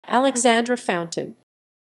Alexandra Fountain.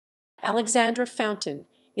 Alexandra Fountain,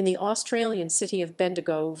 in the Australian city of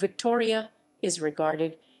Bendigo, Victoria, is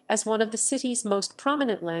regarded as one of the city's most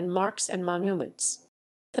prominent landmarks and monuments.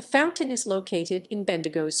 The fountain is located in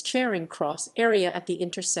Bendigo's Charing Cross area at the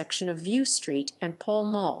intersection of View Street and Pall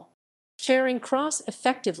Mall. Charing Cross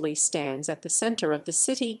effectively stands at the centre of the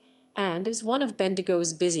city and is one of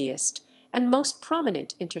Bendigo's busiest and most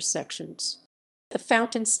prominent intersections. The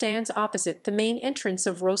fountain stands opposite the main entrance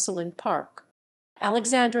of Rosalind Park.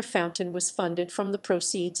 Alexandra Fountain was funded from the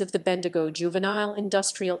proceeds of the Bendigo Juvenile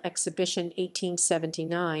Industrial Exhibition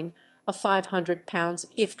 1879, a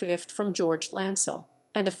 £500 gift from George Lansell,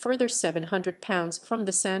 and a further £700 from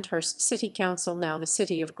the Sandhurst City Council, now the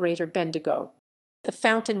City of Greater Bendigo. The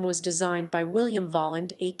fountain was designed by William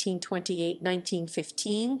Vahland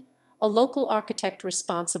 1828–1915, a local architect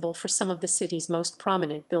responsible for some of the city's most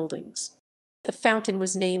prominent buildings. The fountain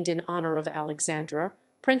was named in honour of Alexandra,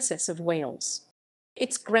 Princess of Wales.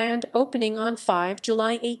 Its grand opening on 5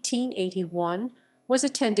 July 1881 was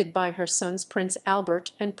attended by her sons Prince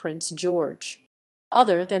Albert and Prince George.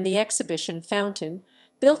 Other than the exhibition fountain,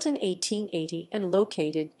 built in 1880 and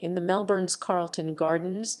located in the Melbourne's Carlton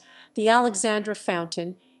Gardens, the Alexandra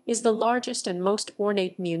Fountain is the largest and most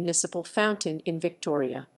ornate municipal fountain in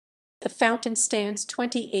Victoria. The fountain stands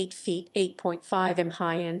 28 feet 8.5 m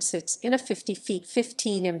high and sits in a 50 feet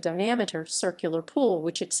 15 m diameter circular pool,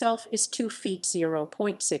 which itself is 2 feet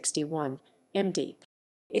 0.61 m deep.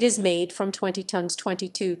 It is made from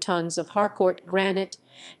 22 tons of Harcourt granite,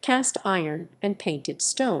 cast iron, and painted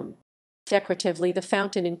stone. Decoratively, the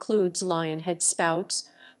fountain includes lion head spouts,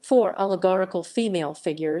 4 allegorical female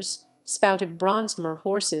figures, spouted bronze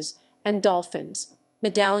mer-horses, and dolphins.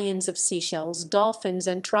 Medallions of seashells, dolphins,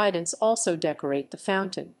 and tridents also decorate the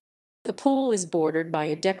fountain. The pool is bordered by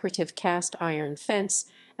a decorative cast iron fence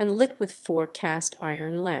and lit with 4 cast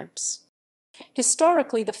iron lamps.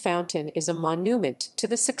 Historically, the fountain is a monument to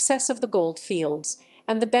the success of the goldfields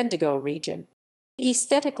and the Bendigo region.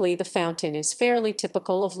 Aesthetically, the fountain is fairly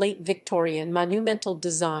typical of late Victorian monumental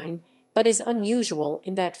design, but is unusual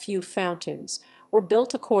in that few fountains were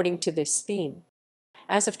built according to this theme.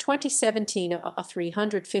 As of 2017, a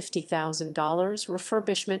 $350,000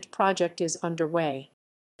 refurbishment project is underway.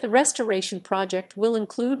 The restoration project will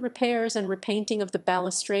include repairs and repainting of the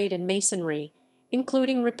balustrade and masonry,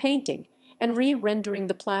 including repainting and re-rendering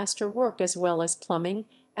the plaster work, as well as plumbing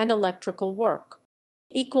and electrical work.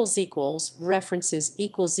 References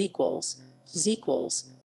 ==